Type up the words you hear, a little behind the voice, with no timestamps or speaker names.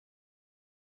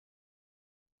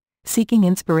Seeking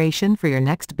inspiration for your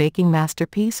next baking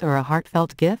masterpiece or a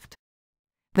heartfelt gift?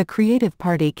 The Creative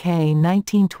Party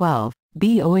K1912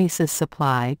 B Oasis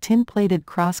Supply Tin-Plated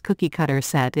Cross Cookie Cutter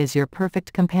Set is your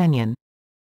perfect companion.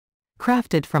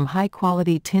 Crafted from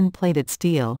high-quality tin-plated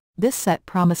steel, this set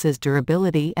promises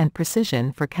durability and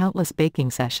precision for countless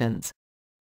baking sessions.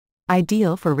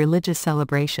 Ideal for religious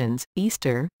celebrations,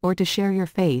 Easter, or to share your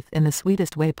faith in the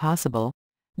sweetest way possible,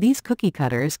 these cookie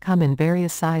cutters come in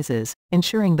various sizes,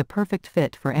 ensuring the perfect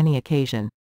fit for any occasion.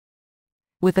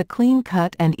 With a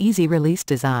clean-cut and easy-release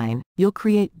design, you'll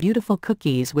create beautiful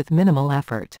cookies with minimal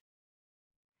effort.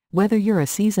 Whether you're a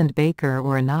seasoned baker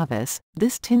or a novice,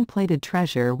 this tin-plated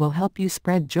treasure will help you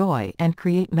spread joy and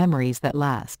create memories that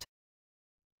last.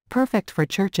 Perfect for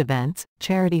church events,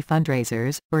 charity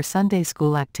fundraisers, or Sunday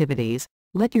school activities,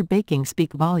 let your baking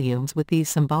speak volumes with these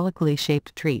symbolically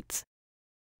shaped treats.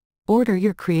 Order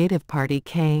your Creative Party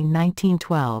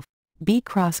K1912 B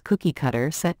Cross Cookie Cutter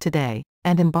Set today,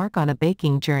 and embark on a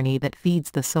baking journey that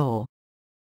feeds the soul.